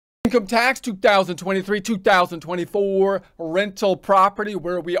Income tax 2023-2024 rental property,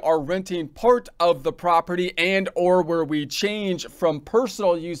 where we are renting part of the property and or where we change from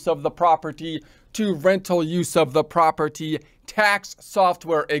personal use of the property to rental use of the property. Tax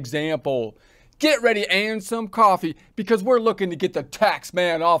software example. Get ready and some coffee because we're looking to get the tax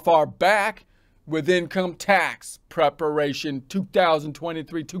man off our back with income tax preparation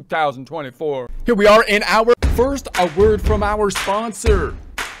 2023-2024. Here we are in our first, a word from our sponsor.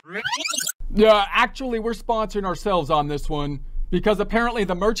 Yeah, actually, we're sponsoring ourselves on this one because apparently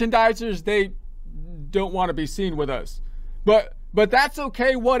the merchandisers, they don't want to be seen with us. But that's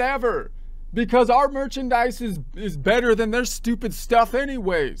okay, whatever, because our merchandise is better than their stupid stuff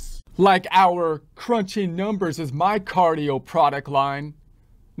anyways. Like our Crunching Numbers is my cardio product line.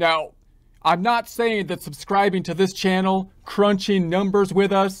 Now, I'm not saying that subscribing to this channel, Crunching Numbers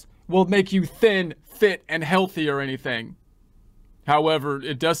with us, will make you thin, fit, and healthy or anything. However,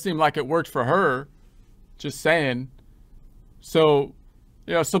 it does seem like it worked for her. Just saying. So,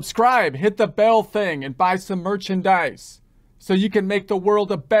 subscribe, hit the bell thing, and buy some merchandise so you can make the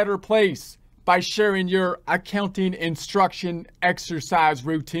world a better place by sharing your accounting instruction exercise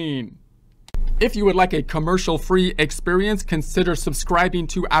routine. If you would like a commercial-free experience, consider subscribing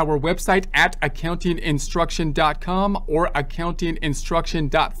to our website at accountinginstruction.com or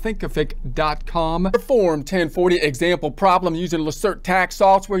accountinginstruction.thinkific.com. Form 1040 example problem using Lacerte tax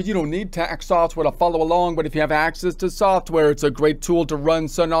software. You don't need tax software to follow along, but if you have access to software, it's a great tool to run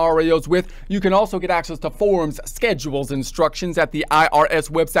scenarios with. You can also get access to forms, schedules, instructions at the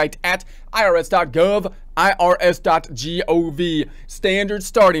IRS website at irs.gov, irs.gov. Standard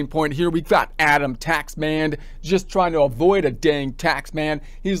starting point here. We've got Adam Taxman, just trying to avoid a dang tax man.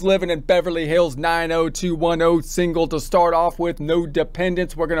 He's living in Beverly Hills 90210, single to start off with, no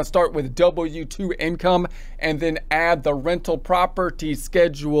dependents. We're going to start with W-2 income and then add the rental property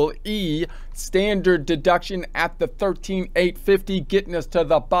Schedule E standard deduction at the $13,850, getting us to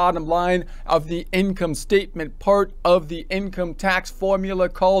the bottom line of the income statement part of the income tax formula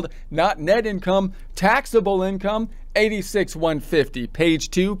called not net income, taxable income, $86,150. Page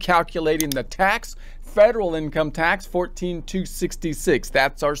 2, calculating the tax, federal income tax, $14,266.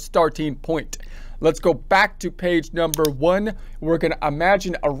 That's our starting point. Let's go back to page number 1. We're going to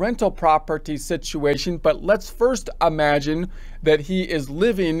imagine a rental property situation, but let's first imagine that he is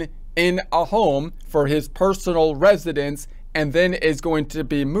living in a home for his personal residence and then is going to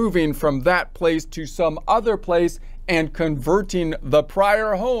be moving from that place to some other place and converting the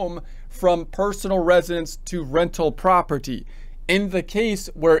prior home from personal residence to rental property. In the case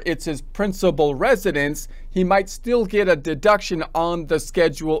where it's his principal residence, he might still get a deduction on the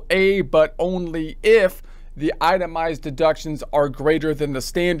Schedule A, but only if the itemized deductions are greater than the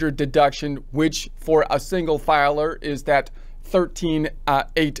standard deduction, which for a single filer is that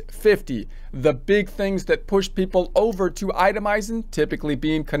 $13,850. The big things that push people over to itemizing, typically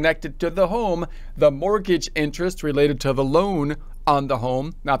being connected to the home, the mortgage interest related to the loan on the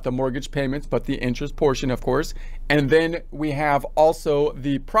home, not the mortgage payments, but the interest portion, of course. And then we have also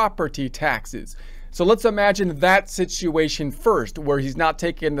the property taxes. So let's imagine that situation first, where he's not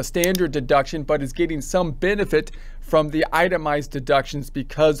taking the standard deduction, but is getting some benefit from the itemized deductions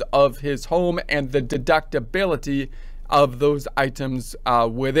because of his home and the deductibility of those items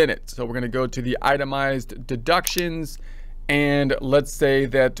within it. So we're going to go to the itemized deductions, and let's say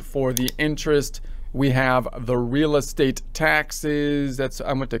that for the interest we have the real estate taxes. I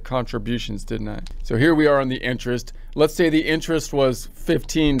went to contributions, didn't I? So here we are on the interest. Let's say the interest was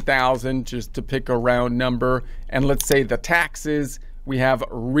 $15,000, just to pick a round number, and let's say the taxes, we have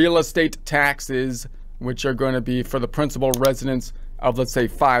real estate taxes, which are going to be for the principal residence of, let's say,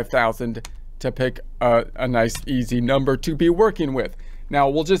 $5,000, to pick a nice easy number to be working with. Now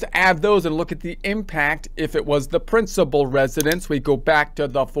we'll just add those and look at the impact. If it was the principal residence, we go back to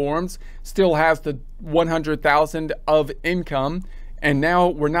the forms, still has the $100,000 of income, and now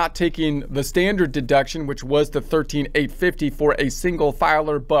we're not taking the standard deduction, which was the $13,850 for a single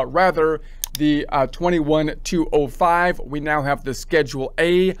filer, but rather the $21,205. We now have the Schedule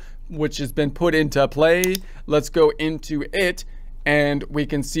A, which has been put into play. Let's go into it. And we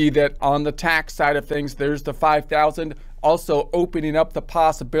can see that on the tax side of things, there's the $5,000, also opening up the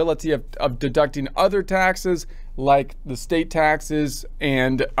possibility of deducting other taxes like the state taxes,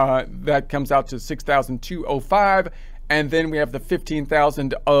 and that comes out to $6,205. And then we have the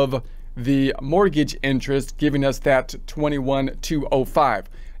 $15,000 of the mortgage interest, giving us that $21,205.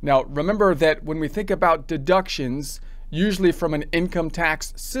 Now, remember that when we think about deductions, usually from an income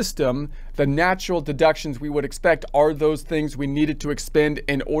tax system, the natural deductions we would expect are those things we needed to expend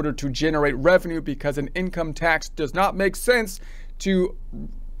in order to generate revenue, because an income tax does not make sense to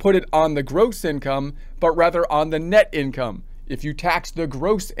put it on the gross income, but rather on the net income. If you tax the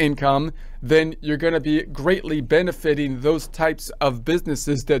gross income, then you're going to be greatly benefiting those types of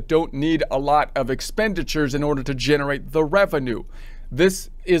businesses that don't need a lot of expenditures in order to generate the revenue.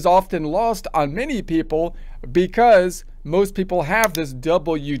 This is often lost on many people because most people have this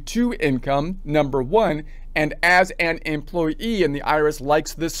W-2 income, number one, and as an employee, and the IRS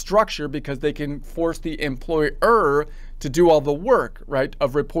likes this structure because they can force the employer to do all the work, right,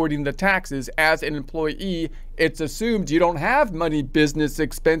 of reporting the taxes. As an employee, it's assumed you don't have money business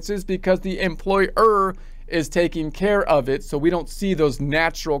expenses because the employer is taking care of it. So we don't see those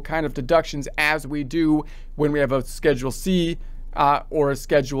natural kind of deductions as we do when we have a Schedule C or a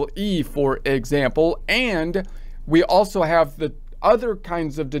Schedule E, for example. And we also have the other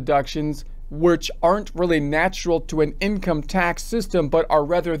kinds of deductions which aren't really natural to an income tax system, but are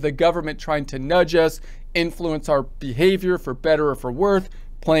rather the government trying to nudge us, influence our behavior for better or for worse,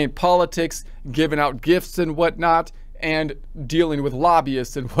 playing politics, giving out gifts and whatnot, and dealing with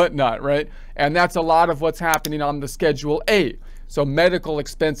lobbyists and whatnot, right? And that's a lot of what's happening on the Schedule A. So medical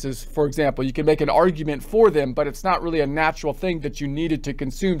expenses, for example, you can make an argument for them, but it's not really a natural thing that you needed to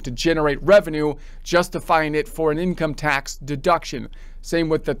consume to generate revenue, justifying it for an income tax deduction. Same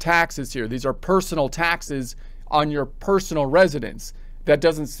with the taxes here. These are personal taxes on your personal residence. That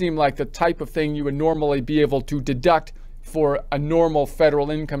doesn't seem like the type of thing you would normally be able to deduct for a normal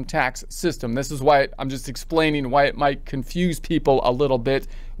federal income tax system. This is why I'm just explaining why it might confuse people a little bit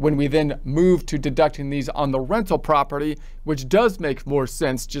when we then move to deducting these on the rental property, which does make more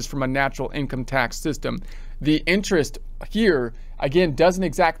sense just from a natural income tax system. The interest here, again, doesn't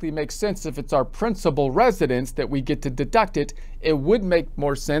exactly make sense if it's our principal residence that we get to deduct it. It would make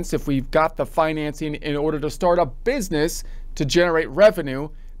more sense if we've got the financing in order to start a business to generate revenue,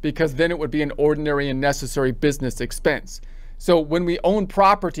 because then it would be an ordinary and necessary business expense. So when we own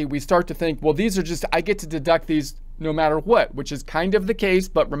property, we start to think, well, these are just, I get to deduct these no matter what, which is kind of the case,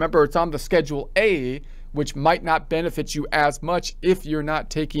 but remember it's on the Schedule A, which might not benefit you as much if you're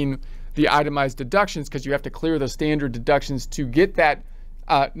not taking the itemized deductions, because you have to clear the standard deductions to get that,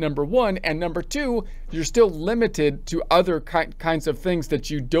 number one. And number two, you're still limited to other kinds of things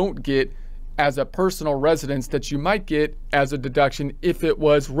that you don't get as a personal residence that you might get as a deduction if it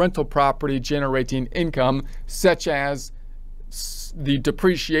was rental property generating income, such as the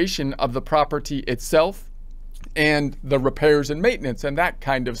depreciation of the property itself and the repairs and maintenance and that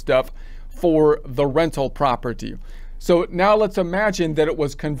kind of stuff for the rental property. So now let's imagine that it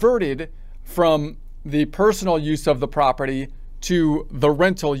was converted from the personal use of the property to the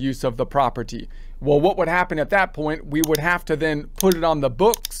rental use of the property. Well, what would happen at that point? We would have to then put it on the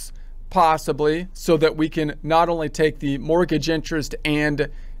books, possibly, so that we can not only take the mortgage interest and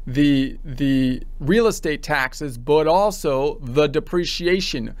the real estate taxes, but also the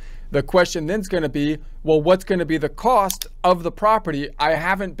depreciation. The question then is going to be, well, what's going to be the cost of the property? I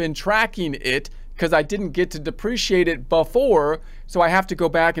haven't been tracking it because I didn't get to depreciate it before, so I have to go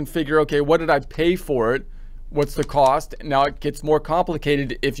back and figure, okay, what did I pay for it? What's the cost? Now it gets more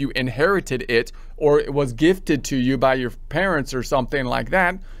complicated if you inherited it or it was gifted to you by your parents or something like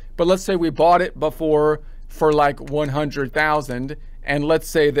that. But let's say we bought it before for like $100,000, and let's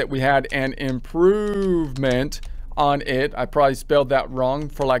say that we had an improvement on it. I probably spelled that wrong,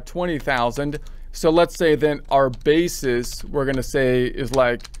 for like $20,000. So let's say then our basis, we're going to say, is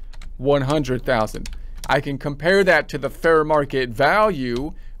like $100,000. I can compare that to the fair market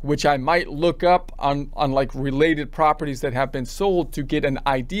value, which I might look up on like related properties that have been sold to get an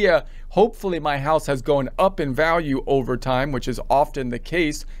idea. Hopefully my house has gone up in value over time, which is often the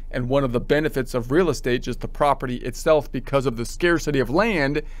case. And one of the benefits of real estate, just the property itself, because of the scarcity of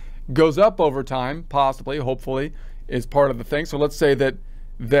land, goes up over time, possibly, hopefully, is part of the thing. So let's say that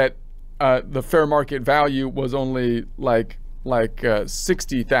the fair market value was only like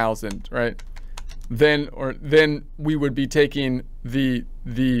 60,000, right? Then we would be taking the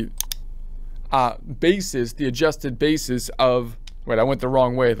basis, the adjusted basis of, wait, I went the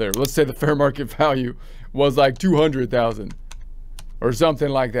wrong way there. Let's say the fair market value was like 200,000 or something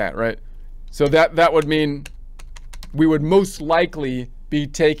like that, right? So that would mean we would most likely be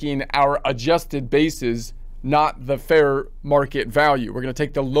taking our adjusted basis, not the fair market value. We're going to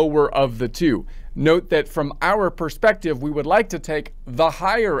take the lower of the two. Note that from our perspective, we would like to take the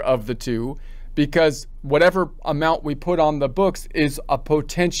higher of the two, because whatever amount we put on the books is a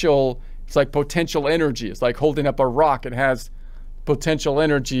potential, it's like potential energy. It's like holding up a rock. It has potential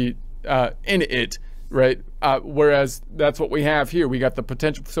energy in it, right? Whereas that's what we have here. We got the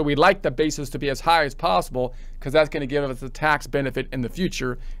potential. So we like the basis to be as high as possible because that's going to give us a tax benefit in the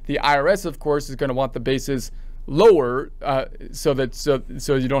future. The IRS, of course, is going to want the basis lower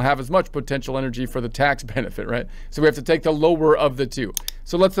so you don't have as much potential energy for the tax benefit, right? So we have to take the lower of the two.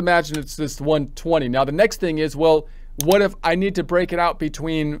 So let's imagine it's this 120. Now the next thing is, well, what if I need to break it out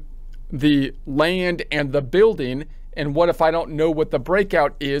between the land and the building? And what if I don't know what the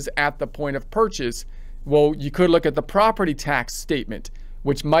breakout is at the point of purchase? Well, you could look at the property tax statement,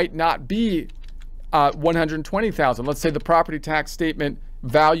 which might not be 120,000. Let's say the property tax statement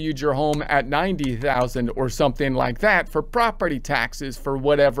valued your home at 90,000 or something like that for property taxes for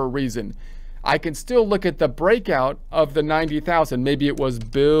whatever reason. I can still look at the breakout of the 90,000. Maybe it was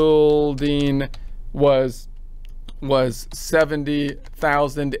building was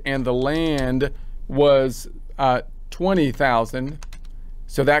 70,000 and the land was 20,000.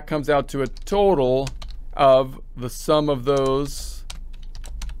 So that comes out to a total of the sum of those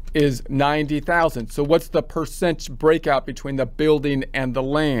is 90,000. So what's the percent breakout between the building and the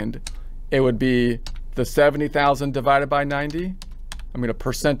land? It would be the 70,000 divided by 90. I'm going to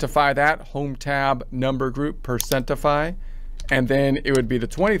percentify that, home tab number group, percentify. And then it would be the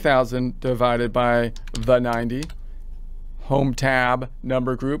 20,000 divided by the 90, home tab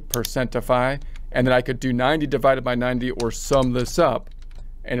number group, percentify. And then I could do 90 divided by 90 or sum this up,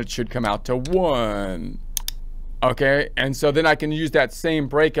 and it should come out to 1. Okay, and so then I can use that same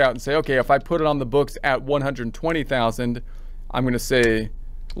breakout and say, okay, if I put it on the books at 120,000, I'm going to say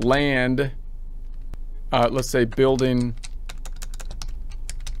land, let's say building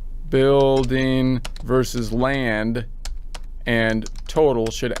versus land, and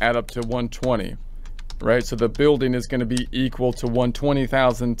total should add up to 120, right? So the building is going to be equal to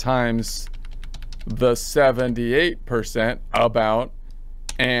 120,000 times the 78% about,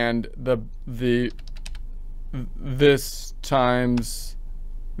 and this times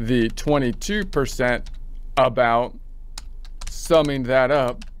the 22% about, summing that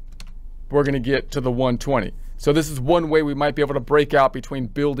up, we're going to get to the 120. So this is one way we might be able to break out between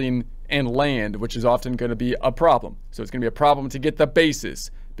building and land, which is often going to be a problem. So it's going to be a problem to get the basis,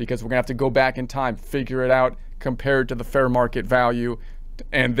 because we're going to have to go back in time, figure it out, compare it to the fair market value,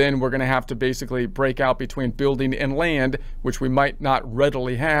 and then we're going to have to basically break out between building and land, which we might not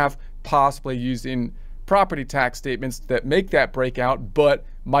readily have, possibly using property tax statements that make that breakout, but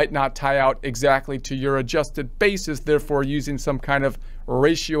might not tie out exactly to your adjusted basis, therefore using some kind of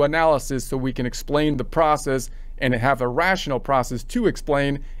ratio analysis so we can explain the process and have a rational process to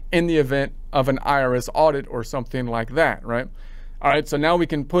explain in the event of an IRS audit or something like that, right? All right, so now we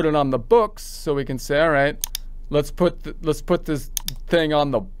can put it on the books, so we can say, all right, let's put this thing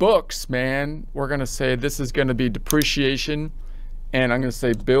on the books, man. We're gonna say this is gonna be depreciation, and I'm going to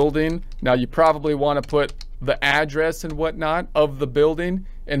say building. Now you probably want to put the address and whatnot of the building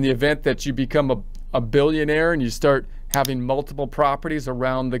in the event that you become a billionaire and you start having multiple properties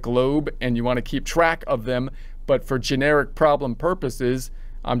around the globe and you want to keep track of them. But for generic problem purposes,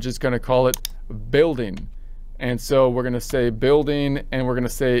 I'm just going to call it building. And so we're going to say building, and we're going to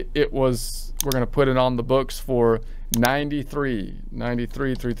say we're going to put it on the books for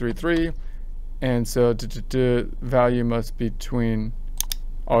 93,333. And so value must be between,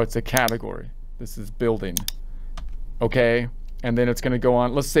 oh, it's a category. This is building. Okay. And then it's going to go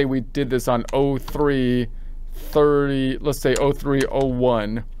on. Let's say we did this on 0330, let's say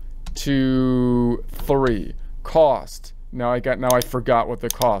 0301 to 3. Cost. Now I forgot what the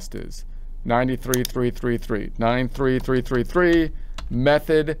cost is. 93,333. 93,333.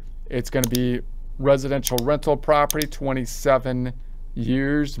 Method. It's going to be residential rental property, 27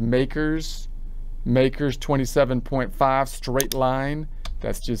 years. Makers 27.5, straight line.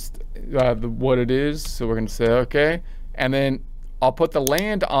 That's just what it is. So we're going to say okay, and then I'll put the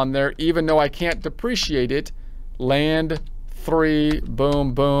land on there even though I can't depreciate it. Land 3,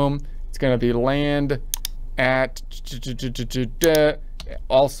 boom boom. It's going to be land at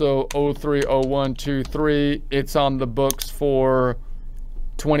also 030123. It's on the books for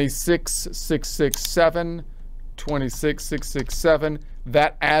 26,667. 26,667.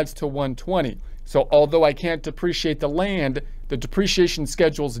 That adds to 120. So although I can't depreciate the land, the depreciation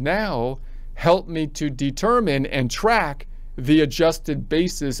schedules now help me to determine and track the adjusted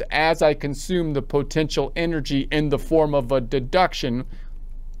basis as I consume the potential energy in the form of a deduction,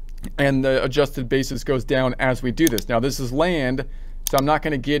 and the adjusted basis goes down as we do this. Now this is land, so I'm not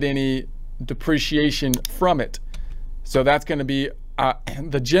going to get any depreciation from it. So that's going to be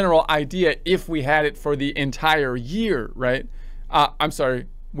the general idea if we had it for the entire year, right? I'm sorry.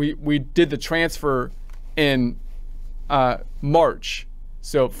 We did the transfer in March,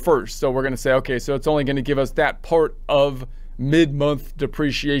 so first. So we're going to say, okay, so it's only going to give us that part of mid-month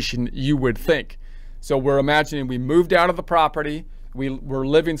depreciation, you would think. So we're imagining we moved out of the property, we're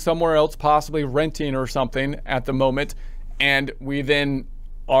living somewhere else, possibly renting or something at the moment, and we then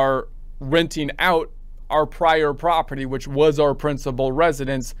are renting out our prior property, which was our principal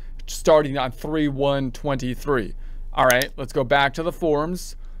residence, starting on 3/1/23. All right, let's go back to the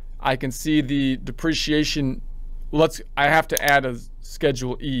forms. I can see the depreciation. I have to add a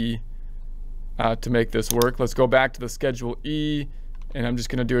Schedule E to make this work. Let's go back to the Schedule E, and I'm just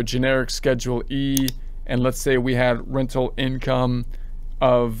going to do a generic Schedule E. And let's say we had rental income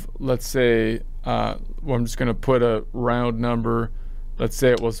of, let's say, well, I'm just going to put a round number. Let's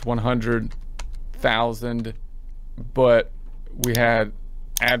say it was 100,000, but we had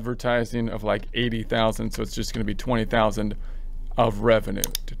advertising of like 80,000, so it's just going to be 20,000 of revenue.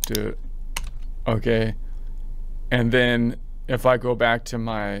 Okay, and then if I go back to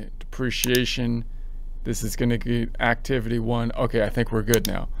my depreciation, this is going to be activity 1. Okay, I think we're good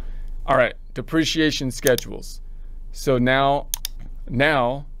now. All right, depreciation schedules. So now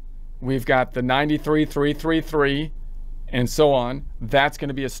we've got the 93,333 and so on. That's going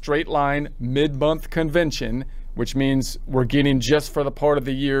to be a straight line mid-month convention, which means we're getting just for the part of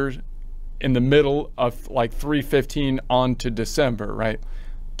the year in the middle of like 3/15 on to December, right?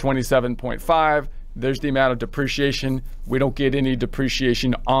 27.5. There's the amount of depreciation. We don't get any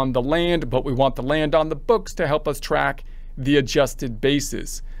depreciation on the land, but we want the land on the books to help us track the adjusted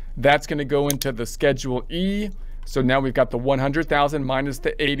basis. That's going to go into the Schedule E. So now we've got the 100,000 minus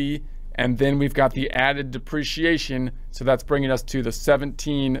the 80, and then we've got the added depreciation. So that's bringing us to the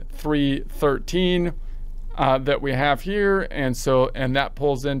 17,313 that we have here. And that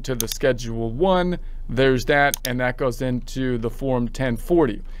pulls into the Schedule 1. There's that, and that goes into the Form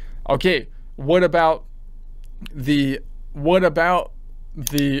 1040. Okay, what about the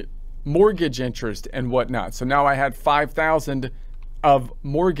mortgage interest and whatnot? So now I had 5,000 of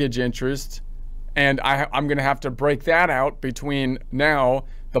mortgage interest, and I'm going to have to break that out between now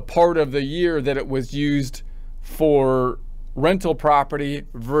the part of the year that it was used for rental property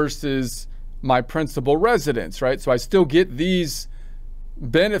versus my principal residence, right? So I still get these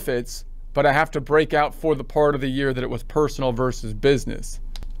benefits, but I have to break out for the part of the year that it was personal versus business.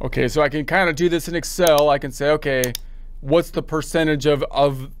 Okay, so I can kind of do this in Excel. I can say, okay, what's the percentage of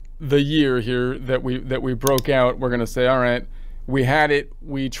the year here that we broke out? We're going to say, all right, we had it,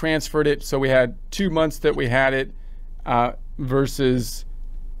 we transferred it, so we had 2 months that we had it versus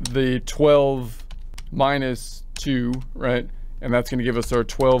the 12 minus 2, right? And that's going to give us our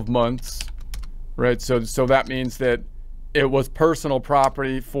 12 months, right? So that means that it was personal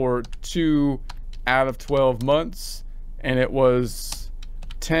property for 2 out of 12 months, and it was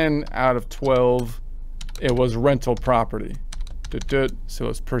 10 out of 12, it was rental property. So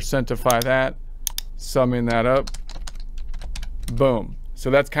let's percentify that, summing that up. Boom.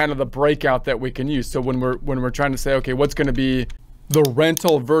 So that's kind of the breakout that we can use. So when we're trying to say, okay, what's going to be the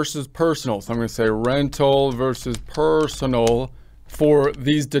rental versus personal? So I'm going to say rental versus personal for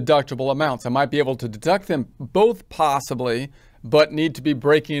these deductible amounts. I might be able to deduct them both possibly, but need to be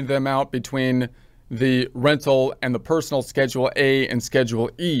breaking them out between the rental and the personal Schedule A and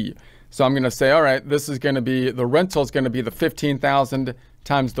Schedule E. So I'm going to say, all right, this is going to be, the rental is going to be the 15,000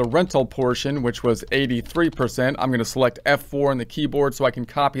 times the rental portion, which was 83%. I'm going to select F4 on the keyboard so I can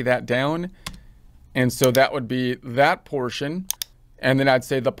copy that down. And so that would be that portion. And then I'd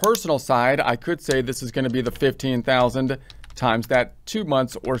say the personal side, I could say this is going to be the 15,000 times that 2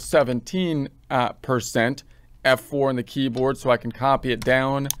 months, or 17%. F4 on the keyboard so I can copy it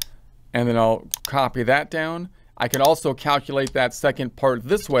down, and then I'll copy that down. I can also calculate that second part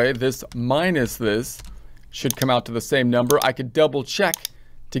this way. This minus this should come out to the same number. I could double check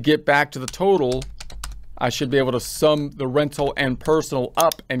to get back to the total. I should be able to sum the rental and personal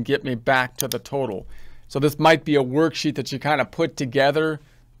up and get me back to the total. So this might be a worksheet that you kind of put together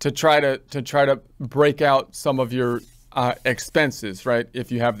to try to break out some of your expenses, right?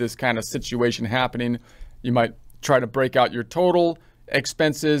 If you have this kind of situation happening, you might try to break out your total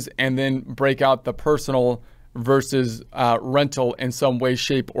expenses and then break out the personal versus rental in some way,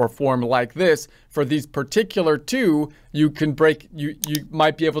 shape, or form like this. For these particular two, you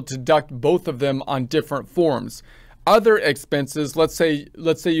might be able to deduct both of them on different forms. Other expenses, let's say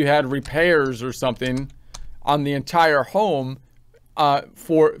you had repairs or something on the entire home,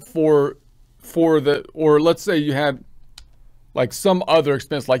 or let's say you had like some other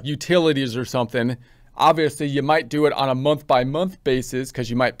expense like utilities or something. Obviously, you might do it on a month-by-month basis because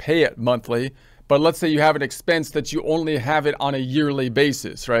you might pay it monthly. But let's say you have an expense that you only have it on a yearly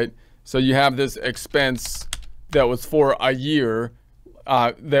basis, right? So you have this expense that was for a year,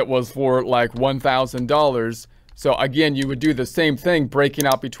 that was for like $1,000. So again, you would do the same thing, breaking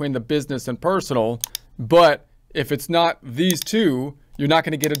out between the business and personal, but if it's not these two, you're not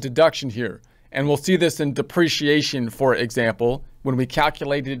going to get a deduction here. And we'll see this in depreciation, for example, when we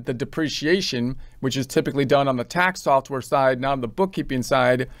calculated the depreciation, which is typically done on the tax software side, not on the bookkeeping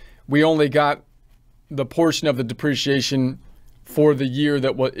side. We only got the portion of the depreciation for the year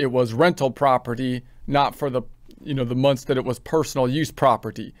that it was rental property, not for the the months that it was personal use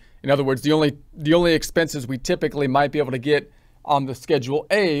property. In other words, the only expenses we typically might be able to get on the Schedule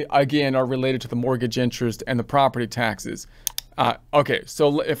A, again, are related to the mortgage interest and the property taxes. Okay,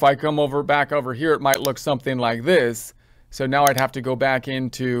 so if I come back over here, it might look something like this. So now I'd have to go back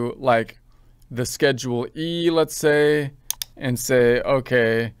into like the Schedule E, let's say, and say,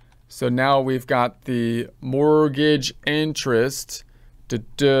 okay, so now we've got the mortgage interest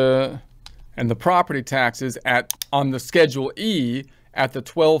and the property taxes on the Schedule E at the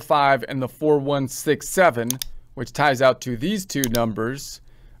 12.5 and the 4,167, which ties out to these two numbers,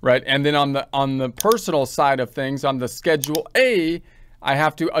 right? And then on the personal side of things, on the Schedule A, I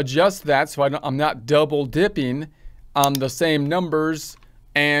have to adjust that so I'm not double dipping on the same numbers.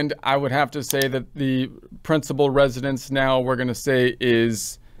 And I would have to say that the principal residence now we're going to say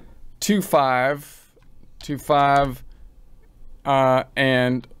is 2.5,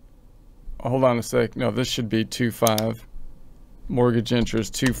 and hold on a sec. No, this should be 2.5. Mortgage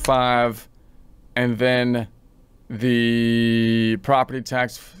interest 2.5, and then the property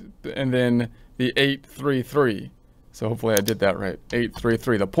tax, and then the 833. So hopefully I did that right.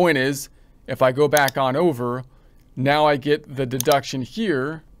 833. The point is, if I go back on over, now I get the deduction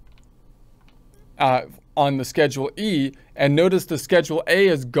here on the Schedule E, and notice the Schedule A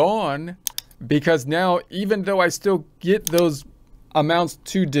is gone, because now even though I still get those amounts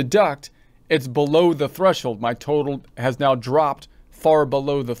to deduct, it's below the threshold. My total has now dropped far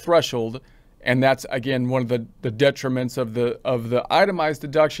below the threshold, and that's again one of the detriments of the itemized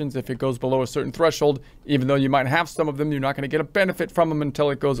deductions. If it goes below a certain threshold, even though you might have some of them, you're not going to get a benefit from them until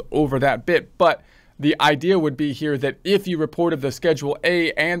it goes over that bit. But the idea would be here that if you reported the Schedule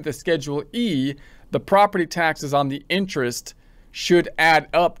A and the Schedule E, the property taxes on the interest should add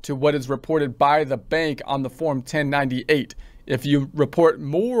up to what is reported by the bank on the Form 1098. If you report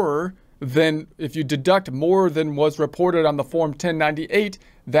more than, if you deduct more than was reported on the Form 1098,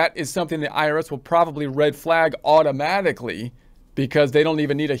 that is something the IRS will probably red flag automatically, because they don't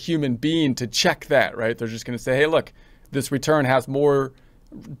even need a human being to check that, right? They're just going to say, hey, look, this return has more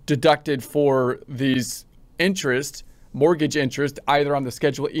deducted for these mortgage interest, either on the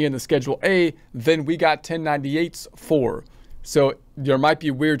Schedule E and the Schedule A, than we got 1098s for. So there might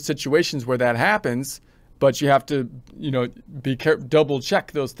be weird situations where that happens, but you have to, double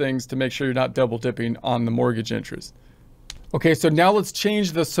check those things to make sure you're not double dipping on the mortgage interest. Okay, so now let's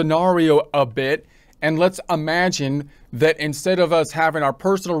change the scenario a bit, and let's imagine that instead of us having our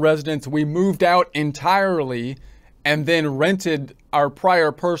personal residence, we moved out entirely and then rented our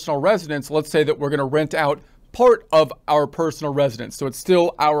prior personal residence. Let's say that we're going to rent out part of our personal residence. So it's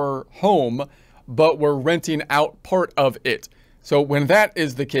still our home, but we're renting out part of it. So when that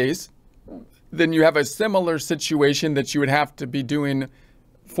is the case, then you have a similar situation that you would have to be doing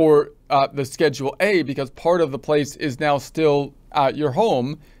for the Schedule A, because part of the place is now still your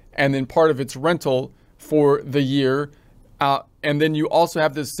home, and then part of it's rental for the year. And then you also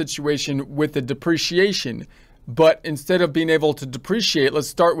have this situation with the depreciation. But instead of being able to depreciate, let's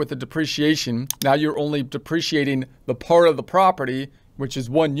start with the depreciation. Now you're only depreciating the part of the property, which is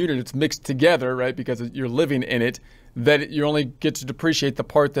one unit. It's mixed together, right? Because you're living in it. That you only get to depreciate the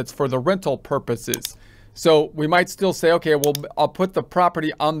part that's for the rental purposes. So we might still say, okay, well, I'll put the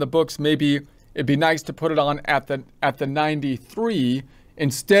property on the books. Maybe it'd be nice to put it on at the 93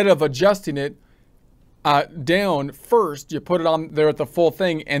 instead of adjusting it down first. You put it on there at the full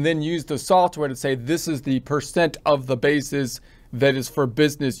thing, and then use the software to say this is the percent of the basis that is for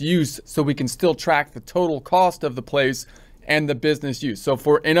business use, so we can still track the total cost of the place and the business use. So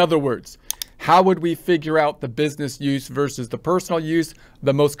in other words, how would we figure out the business use versus the personal use?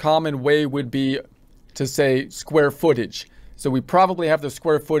 The most common way would be to say square footage. So we probably have the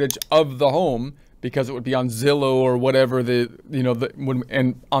square footage of the home, because it would be on Zillow or whatever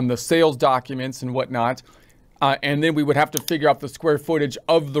and on the sales documents and whatnot. And then we would have to figure out the square footage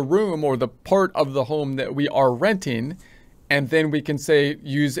of the room or the part of the home that we are renting. And then we can say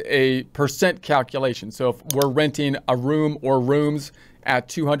use a percent calculation. So if we're renting a room or rooms at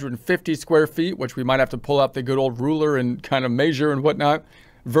 250 square feet, which we might have to pull out the good old ruler and kind of measure and whatnot,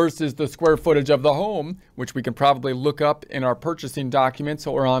 versus the square footage of the home, which we can probably look up in our purchasing documents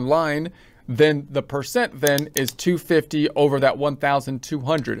or online, then the percent then is 250 over that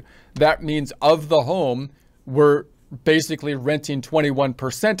 1,200. That means of the home, we're basically renting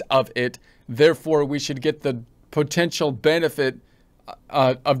 21% of it. Therefore, we should get the potential benefit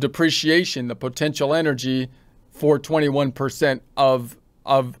of depreciation, the potential energy for 21% of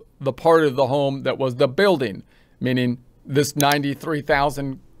the part of the home that was the building, meaning this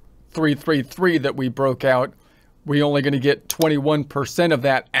 93,333 that we broke out, we're only going to get 21% of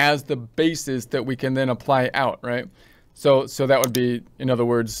that as the basis that we can then apply out, right? So that would be, in other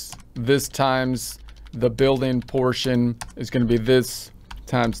words, this times the building portion is going to be this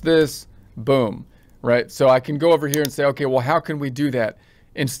times this, boom, right? So I can go over here and say, okay, well, how can we do that?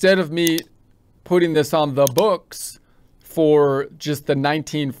 Instead of me putting this on the books for just the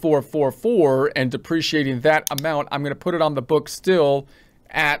 19,444 and depreciating that amount, I'm going to put it on the books still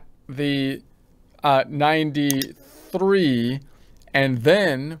at the 93, and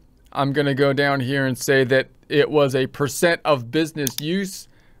then I'm going to go down here and say that it was a percent of business use.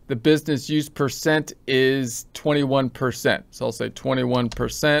 The business use percent is 21%. So I'll say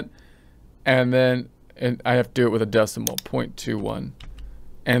 21%, and then I have to do it with a decimal, 0.21.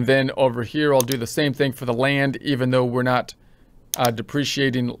 And then over here, I'll do the same thing for the land, even though we're not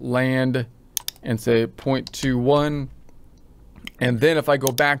depreciating land, and say 0.21. And then if I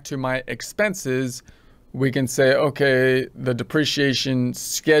go back to my expenses, we can say, okay, the depreciation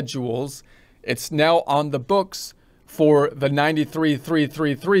schedules, it's now on the books for the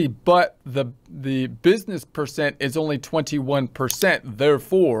 93,333, but the business percent is only 21%.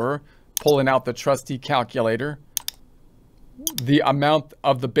 Therefore, pulling out the trustee calculator, the amount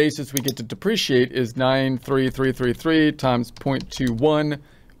of the basis we get to depreciate is 93,333 times 0.21,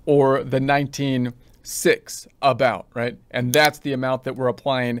 or the 19,600 about, right? And that's the amount that we're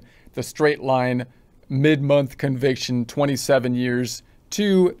applying the straight line mid-month conviction 27 years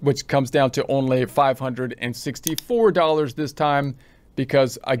to, which comes down to only $564 this time,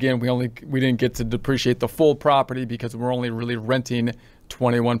 because again, we didn't get to depreciate the full property because we're only really renting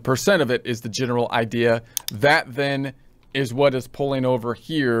 21% of it, is the general idea. That then is what is pulling over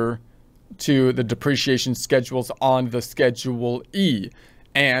here to the depreciation schedules on the Schedule E.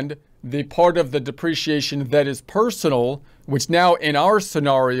 And the part of the depreciation that is personal, which now in our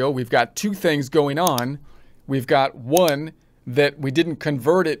scenario, we've got two things going on. We've got one, that we didn't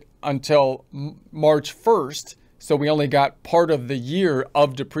convert it until March 1st. So we only got part of the year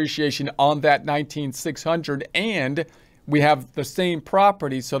of depreciation on that 19,600, and we have the same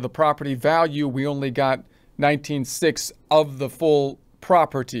property. So the property value, we only got 19,600 of the full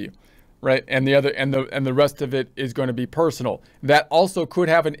property, right? And the other, and the rest of it is going to be personal. That also could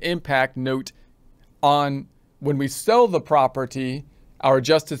have an impact, note, on when we sell the property, our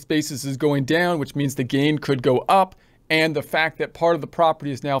adjusted basis is going down, which means the gain could go up. And the fact that part of the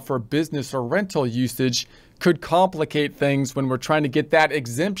property is now for business or rental usage could complicate things when we're trying to get that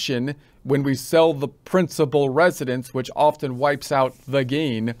exemption when we sell the principal residence, which often wipes out the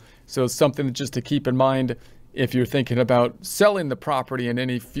gain. So it's something just to keep in mind if you're thinking about selling the property in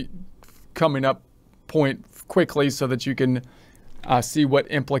any coming up point quickly, so that you can see what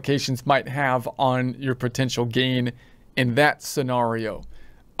implications might have on your potential gain in that scenario.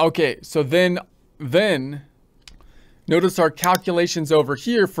 Okay, so then notice our calculations over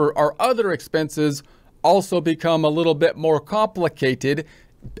here for our other expenses also become a little bit more complicated,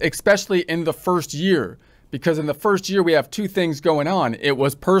 especially in the first year. Because in the first year, we have two things going on. It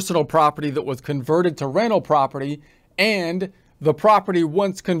was personal property that was converted to rental property, and the property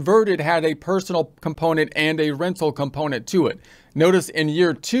once converted had a personal component and a rental component to it. Notice in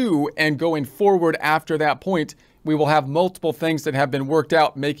year 2 and going forward after that point, we will have multiple things that have been worked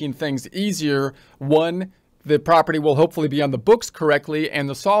out, making things easier. One, the property will hopefully be on the books correctly, and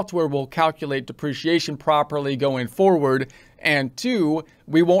the software will calculate depreciation properly going forward. And 2,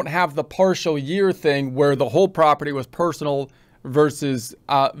 we won't have the partial year thing where the whole property was personal versus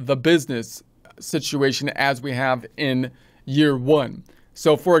the business situation as we have in year 1.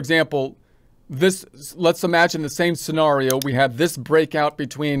 So for example, let's imagine the same scenario. We had this breakout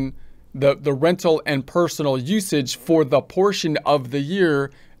between the rental and personal usage for the portion of the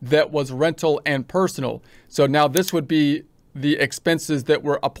year that was rental and personal. So now this would be the expenses that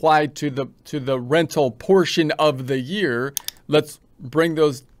were applied to the rental portion of the year. Let's bring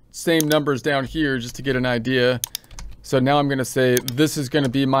those same numbers down here just to get an idea. So now I'm going to say this is going to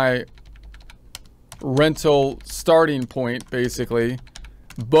be my rental starting point, basically,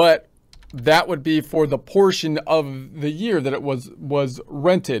 but that would be for the portion of the year that it was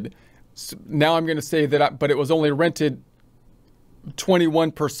rented. So now I'm going to say that, but it was only rented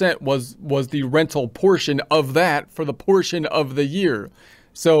 21% was the rental portion of that for the portion of the year.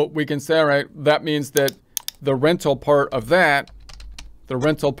 So we can say, all right, that means that the rental part of that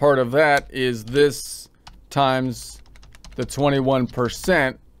is this times the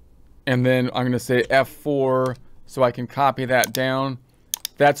 21%. And then I'm going to say F4 So I can copy that down.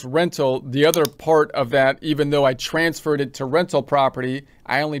 That's rental. The other part of that, even though I transferred it to rental property,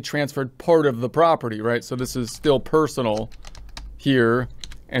 I only transferred part of the property, right? So this is still personal here.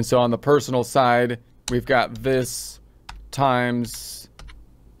 And so on the personal side, we've got this times,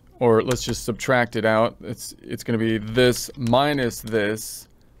 or let's just subtract it out. It's going to be this minus this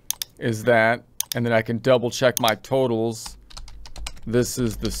is that. And then I can double check my totals. This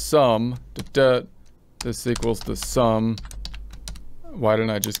is the sum. This equals the sum. Why didn't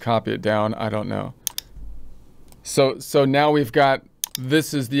I just copy it down? I don't know. So now we've got,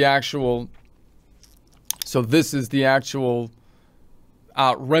 this is the actual, so this is the actual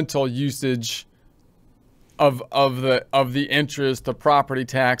rental usage of the interest, the property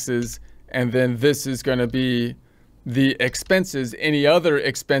taxes, and then this is going to be the expenses. Any other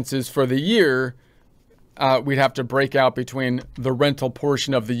expenses for the year, we'd have to break out between the rental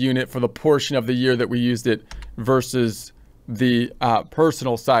portion of the unit for the portion of the year that we used it versus the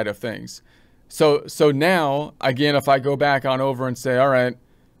personal side of things. So now, again, if I go back on over and say, all right,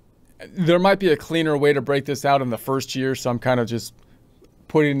 there might be a cleaner way to break this out in the first year, so I'm kind of just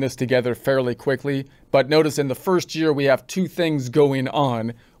putting this together fairly quickly. But notice in the first year, we have two things going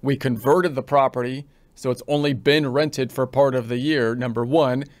on. We converted the property, so it's only been rented for part of the year, number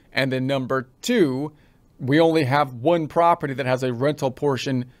one. And then number two, we only have one property that has a rental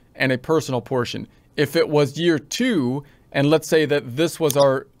portion and a personal portion. If it was year two, and let's say that this was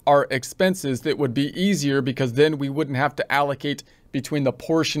our expenses, that would be easier because then we wouldn't have to allocate between the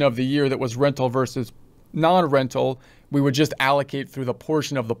portion of the year that was rental versus non-rental. We would just allocate through the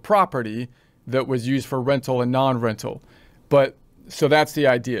portion of the property that was used for rental and non-rental. But so that's the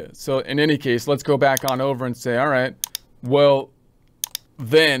idea. So in any case, let's go back on over and say, all right, well,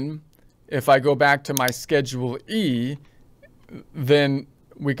 then if I go back to my Schedule E, then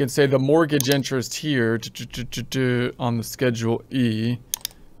we can say the mortgage interest here on the Schedule E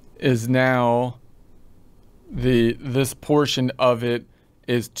is now this portion of it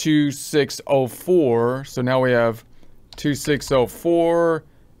is 2604. So now we have 2604,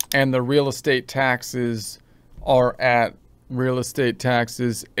 and the real estate taxes are at real estate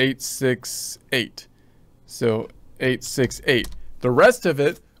taxes 868. So 868. The rest of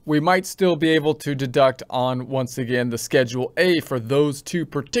it, we might still be able to deduct on, once again, the Schedule A for those two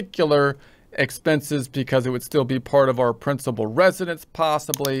particular expenses because it would still be part of our principal residence,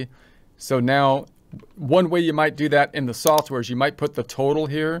 possibly. So now, one way you might do that in the software is you might put the total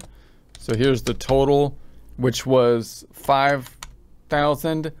here. So here's the total, which was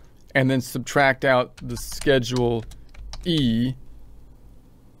 5,000, and then subtract out the Schedule E,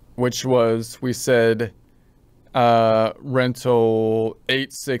 which was, we said, rental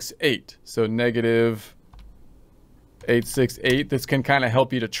 868. So negative 868. This can kind of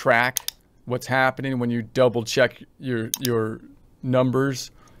help you to track what's happening when you double check your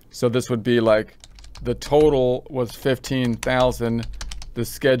numbers. So this would be like the total was 15,000. The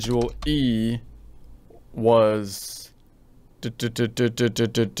Schedule E was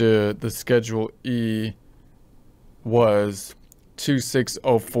the Schedule E was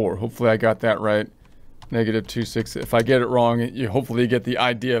 2604. Hopefully I got that right. Negative 26. If I get it wrong, you hopefully get the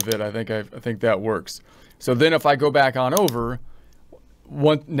idea of it. I think that works. So then if I go back on over,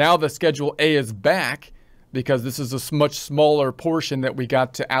 now the Schedule A is back because this is a much smaller portion that we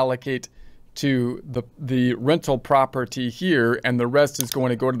got to allocate to the rental property here, and the rest is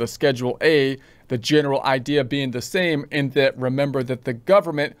going to go to the Schedule A. The general idea being the same in that, remember that the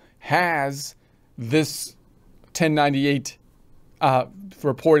government has this 1098 for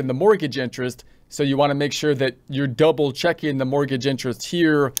reporting the mortgage interest. So you want to make sure that you're double checking the mortgage interest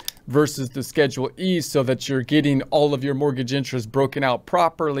here versus the Schedule E so that you're getting all of your mortgage interest broken out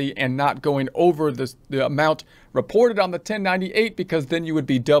properly and not going over the amount reported on the 1098, because then you would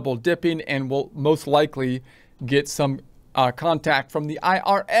be double dipping and will most likely get some contact from the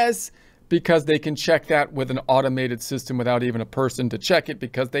IRS because they can check that with an automated system without even a person to check it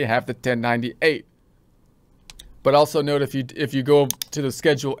because they have the 1098. But also note, if you go to the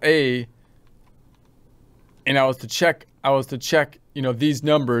Schedule A, and I was to check, you know, these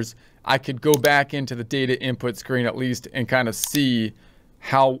numbers, I could go back into the data input screen at least and kind of see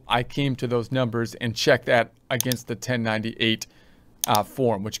how I came to those numbers and check that against the 1098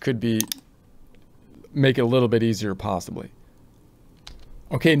 form, which could make it a little bit easier possibly.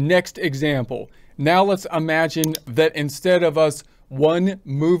 Okay, next example. Now let's imagine that instead of us, one,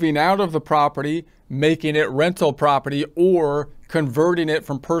 moving out of the property, making it rental property, or converting it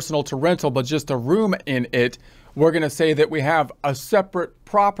from personal to rental, but just a room in it, we're going to say that we have a separate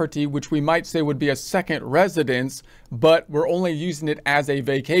property, which we might say would be a second residence, but we're only using it as a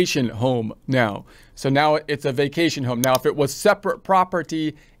vacation home now. So now it's a vacation home. Now, if it was separate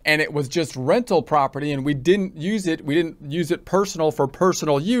property and it was just rental property and we didn't use it personal for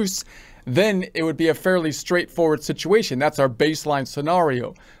personal use, then it would be a fairly straightforward situation. That's our baseline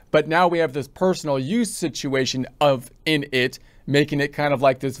scenario. But now we have this personal use situation in it, making it kind of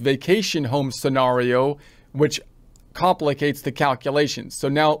like this vacation home scenario, which complicates the calculations. So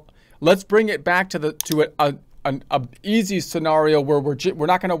now let's bring it back to an easy scenario where we're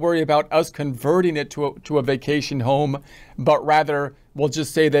not going to worry about us converting it to a vacation home, but rather we'll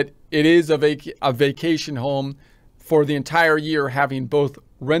just say that it is a vacation home for the entire year, having both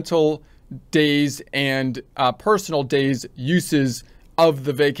rental days and personal days uses of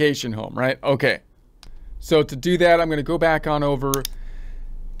the vacation home, right? Okay. So to do that, I'm going to go back on over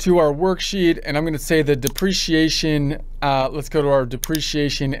to our worksheet, and I'm going to say the depreciation, let's go to our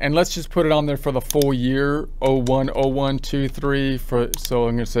depreciation, and let's just put it on there for the full year, 01, 01, 2, 3, so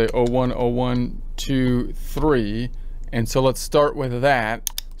I'm going to say 01, 01, 2, 3, and so let's start with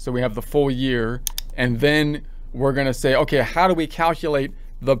that. So we have the full year, and then we're going to say, okay, how do we calculate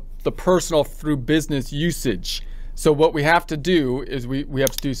the personal through business usage? So what we have to do is we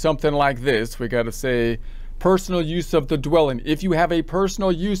have to do something like this. We got to say personal use of the dwelling. If you have a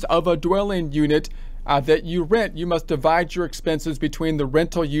personal use of a dwelling unit that you rent, you must divide your expenses between the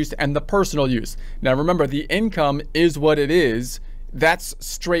rental use and the personal use. Now remember, the income is what it is. That's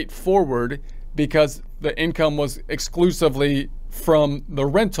straightforward because the income was exclusively from the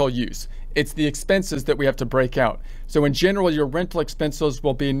rental use. It's the expenses that we have to break out. So in general, your rental expenses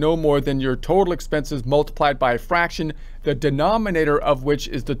will be no more than your total expenses multiplied by a fraction, the denominator of which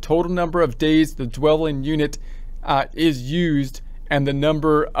is the total number of days the dwelling unit is used, and the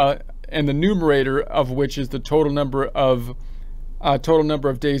numerator of which is the total number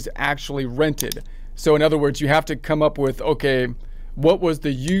of days actually rented. So in other words, you have to come up with, okay, what was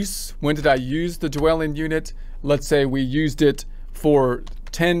the use? When did I use the dwelling unit? Let's say we used it for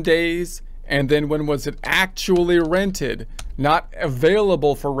 10 days, and then when was it actually rented, not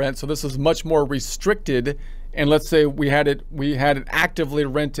available for rent? So this is much more restricted. And let's say we had it actively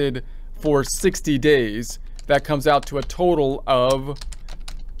rented for 60 days. That comes out to a total of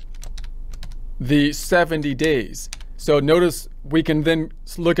the 70 days. So notice we can then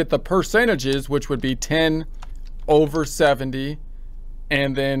look at the percentages, which would be 10 over 70,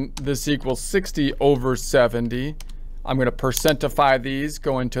 and then this equals 60 over 70. I'm going to percentify these,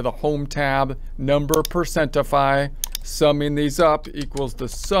 go into the home tab, number percentify, summing these up equals the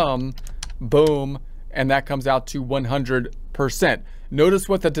sum, boom, and that comes out to 100%. Notice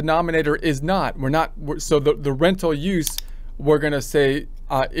what the denominator is not. So the rental use, we're going to say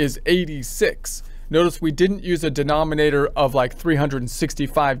is 86. Notice we didn't use a denominator of like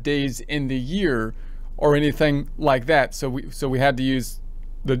 365 days in the year or anything like that. So we had to use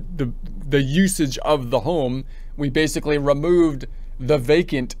the usage of the home. We basically removed the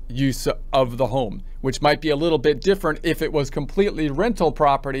vacant use of the home, which might be a little bit different if it was completely rental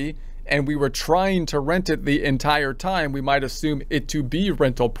property and we were trying to rent it the entire time. We might assume it to be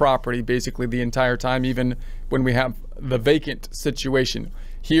rental property basically the entire time, even when we have the vacant situation.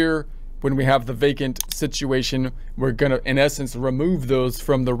 Here, when we have the vacant situation, we're going to, in essence, remove those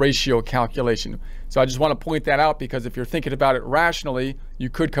from the ratio calculation. So I just want to point that out because if you're thinking about it rationally, you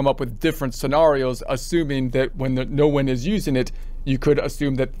could come up with different scenarios, assuming that when no one is using it, you could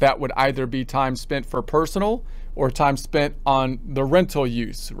assume that that would either be time spent for personal or time spent on the rental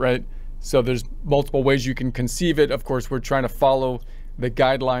use, right? So there's multiple ways you can conceive it. Of course, we're trying to follow the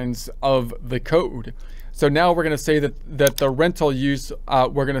guidelines of the code. So now we're going to say that the rental use,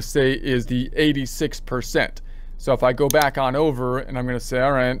 we're going to say is the 86%. So if I go back on over and I'm going to say,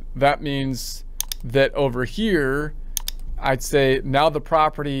 all right, that means that over here, I'd say now the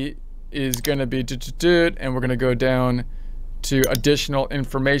property is going to be, and we're going to go down to additional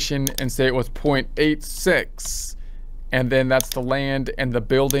information and say it was 0.86. And then that's the land and the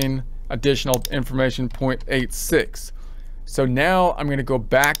building, additional information 0.86. So now I'm going to go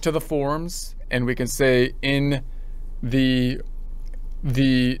back to the forms. And we can say in the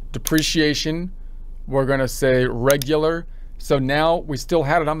depreciation, we're going to say regular. So now we still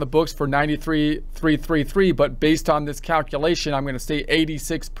had it on the books for 93,333, but based on this calculation, I'm going to say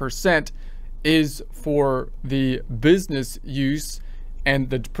 86% is for the business use, and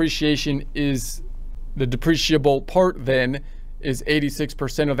the depreciation is the depreciable part then is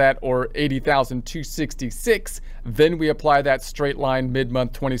 86% of that, or 80,266. Then we apply that straight line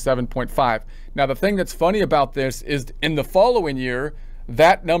mid-month 27.5. Now the thing that's funny about this is in the following year,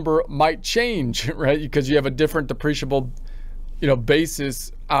 that number might change, right? Because you have a different depreciable,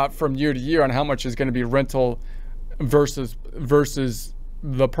 basis from year to year on how much is going to be rental versus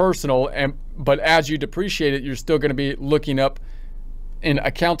the personal. But as you depreciate it, you're still going to be looking up and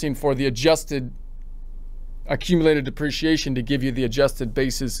accounting for the adjusted accumulated depreciation to give you the adjusted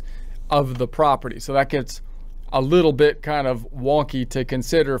basis of the property. So that gets a little bit kind of wonky to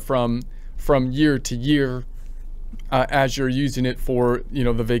consider from year to year as you're using it for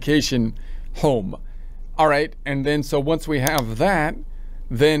the vacation home. All right, and then so once we have that,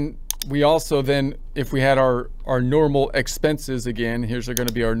 then we also if we had our normal expenses again, here's going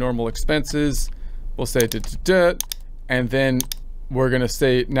to be our normal expenses. We'll say and then we're going to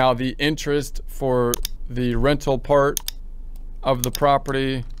say now the interest for the rental part of the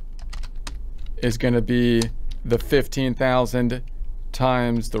property is going to be the 15,000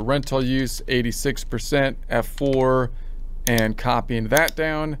 times the rental use, 86%, F4, and copying that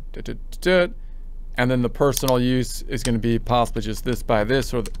down. And then the personal use is going to be possibly just this by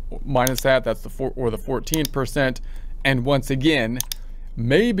this, or minus that. That's the 14%. And once again,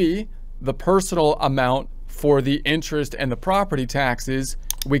 maybe the personal amount for the interest and the property taxes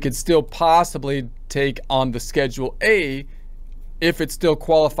we could still possibly take on the Schedule A if it still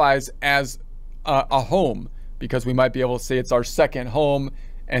qualifies as a home, because we might be able to say it's our second home,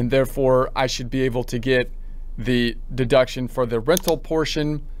 and therefore I should be able to get the deduction for the rental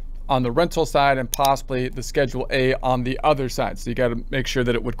portion on the rental side and possibly the Schedule A on the other side. So you got to make sure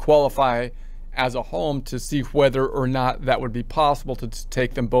that it would qualify as a home to see whether or not that would be possible to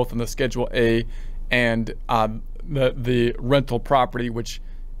take them both on the Schedule A and the rental property, which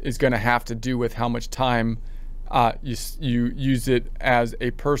is going to have to do with how much time you use it as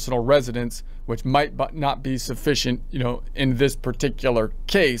a personal residence, which might not be sufficient, in this particular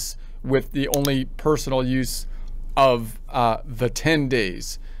case, with the only personal use of the 10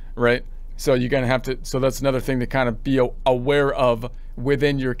 days, right? So you're going to have to, so that's another thing to kind of be aware of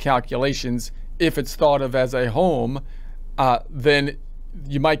within your calculations. If it's thought of as a home, then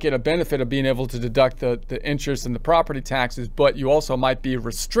you might get a benefit of being able to deduct the interest and the property taxes, but you also might be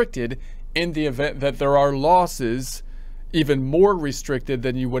restricted in the event that there are losses, even more restricted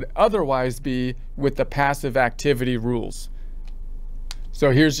than you would otherwise be with the passive activity rules.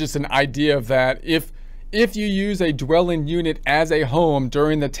 So here's just an idea of that. If you use a dwelling unit as a home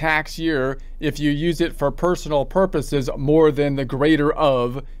during the tax year, if you use it for personal purposes more than the greater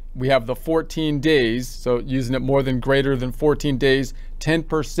of, we have the 14 days, so using it more than greater than 14 days,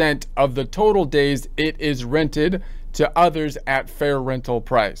 10% of the total days it is rented to others at fair rental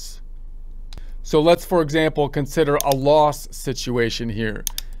price. So let's, for example, consider a loss situation here.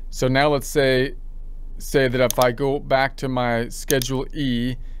 So now let's say that if I go back to my Schedule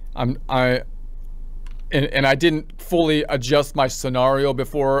E, and I didn't fully adjust my scenario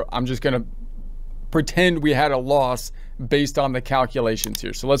before, I'm just going to pretend we had a loss based on the calculations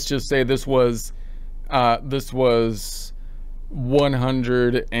here. So let's just say this was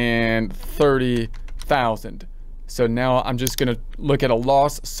 130,000. So now I'm just going to look at a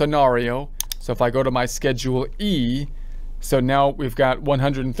loss scenario. So if I go to my Schedule E, so now we've got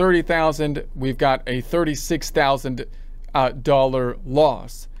 130,000, we've got a $36,000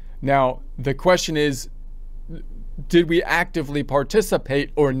 loss. Now the question is, did we actively participate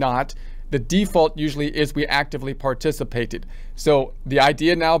or not? The default usually is we actively participated. So the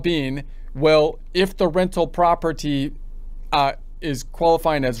idea now being, well, if the rental property is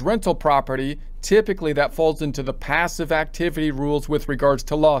qualifying as rental property, typically that falls into the passive activity rules with regards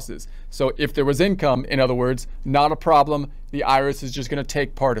to losses. So if there was income, in other words, not a problem, the IRS is just going to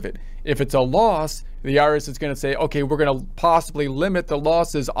take part of it. If it's a loss, the IRS is going to say, okay, we're going to possibly limit the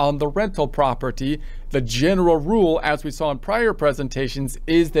losses on the rental property. The general rule, as we saw in prior presentations,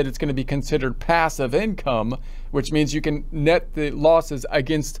 is that it's going to be considered passive income, which means you can net the losses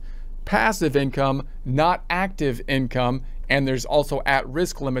against passive income, not active income. And there's also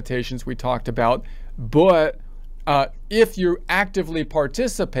at-risk limitations we talked about. But if you actively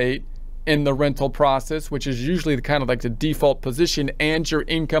participate in the rental process, which is usually kind of like the default position, and your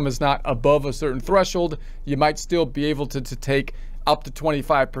income is not above a certain threshold, you might still be able to take up to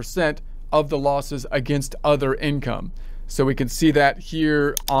 25% of the losses against other income. So we can see that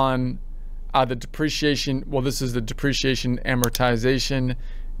here on the depreciation. Well, this is the depreciation amortization.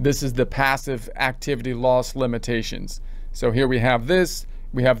 This is the passive activity loss limitations. So here we have this,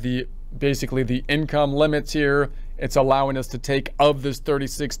 we have basically the income limits here. It's allowing us to take of this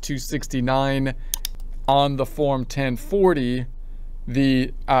 36,269 on the Form 1040,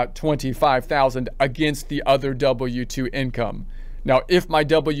 the 25,000 against the other W-2 income. Now, if my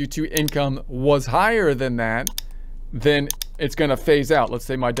W-2 income was higher than that, then it's going to phase out. Let's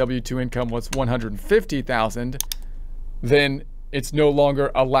say my W-2 income was 150,000, then it's no longer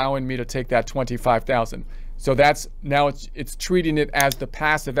allowing me to take that 25,000. So that's now it's treating it as the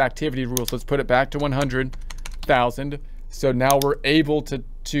passive activity rules. Let's put it back to 100,000. So now we're able to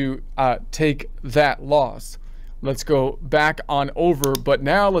take that loss. Let's go back on over, but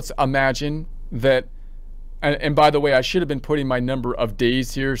now let's imagine that, and by the way, I should have been putting my number of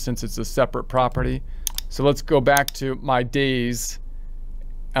days here since it's a separate property. So let's go back to my days,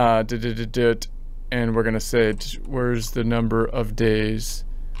 and we're gonna say, where's the number of days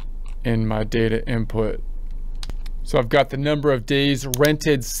in my data input? So I've got the number of days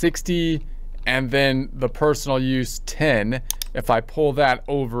rented 60, and then the personal use 10. If I pull that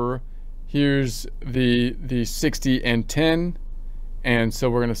over, here's the 60 and 10. And so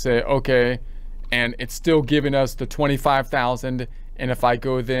we're gonna say, okay, and it's still giving us the 25,000. And if I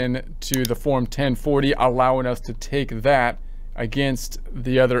go then to the form 1040, allowing us to take that against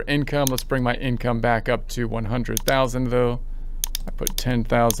the other income. Let's bring my income back up to 100,000 though. I put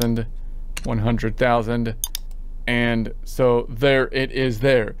 10,000, 100,000. And so there it is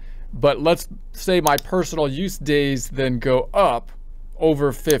there. But let's say my personal use days then go up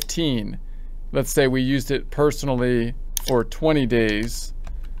over 15. Let's say we used it personally for 20 days.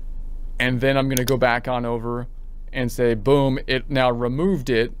 And then I'm gonna go back on over and say, boom, it now removed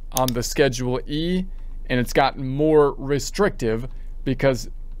it on the Schedule E, and it's gotten more restrictive because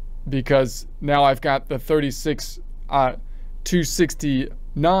now I've got the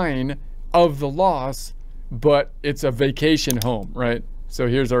 269 of the loss, but it's a vacation home, right? So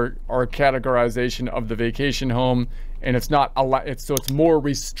here's our categorization of the vacation home, and it's not so it's more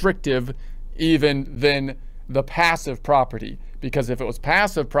restrictive even than the passive property, because if it was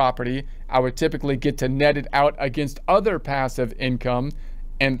passive property, I would typically get to net it out against other passive income,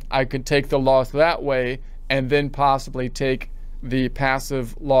 and I could take the loss that way and then possibly take the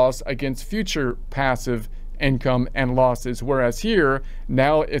passive loss against future passive income and losses. Whereas here,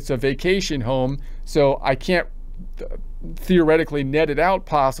 now it's a vacation home, so I can't theoretically net it out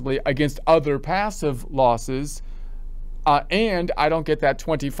possibly against other passive losses, and I don't get that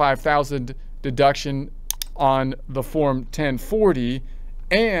 25,000 deduction on the form 1040,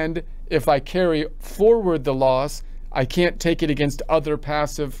 and if I carry forward the loss, I can't take it against other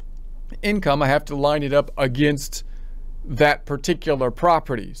passive income. I have to line it up against that particular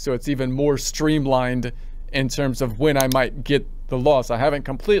property. So it's even more streamlined in terms of when I might get the loss. I haven't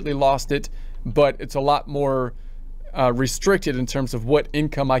completely lost it, but it's a lot more restricted in terms of what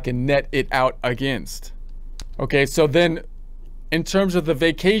income I can net it out against. Okay, so then in terms of the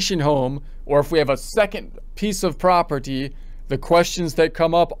vacation home, or if we have a second piece of property, the questions that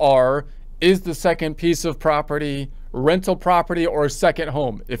come up are, is the second piece of property rental property or a second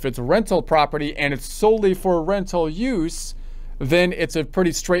home? If it's rental property and it's solely for rental use, then it's a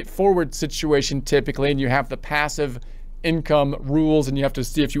pretty straightforward situation typically, and you have the passive income rules, and you have to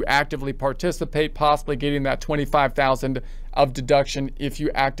see if you actively participate, possibly getting that 25,000 of deduction if you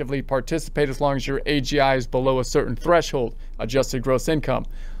actively participate, as long as your AGI is below a certain threshold, adjusted gross income.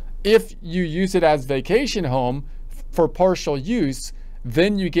 If you use it as vacation home for partial use,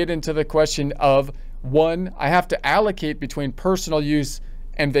 then you get into the question of, one, I have to allocate between personal use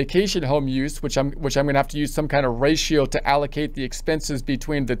and vacation home use, which I'm going to have to use some kind of ratio to allocate the expenses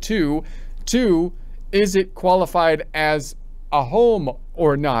between the two. Two, is it qualified as a home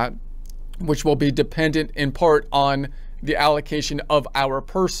or not, which will be dependent in part on the allocation of our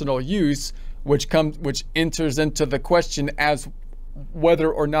personal use, which enters into the question as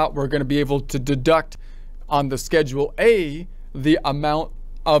whether or not we're going to be able to deduct on the Schedule A the amount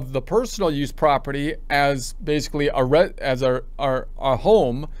of the personal use property as basically our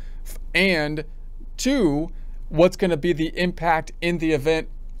home, and two, what's going to be the impact in the event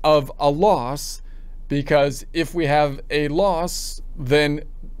of a loss, because if we have a loss, then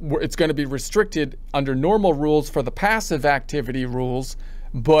it's going to be restricted under normal rules for the passive activity rules,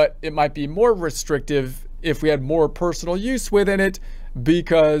 but it might be more restrictive if we had more personal use within it,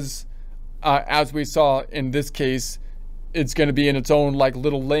 because as we saw in this case, it's going to be in its own like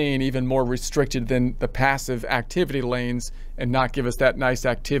little lane, even more restricted than the passive activity lanes, and not give us that nice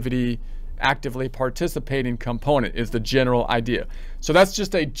actively participating component is the general idea. So that's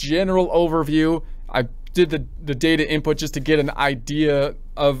just a general overview. I did the data input just to get an idea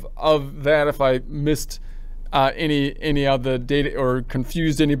of that. If I missed any of the data or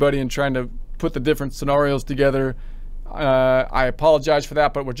confused anybody in trying to put the different scenarios together, I apologize for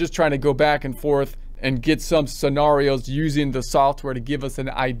that, but we're just trying to go back and forth and get some scenarios using the software to give us an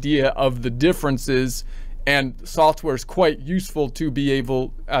idea of the differences, and software is quite useful to be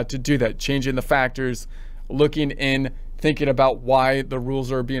able to do that, changing the factors, looking in thinking about why the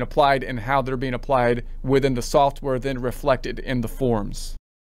rules are being applied and how they're being applied within the software, then reflected in the forms.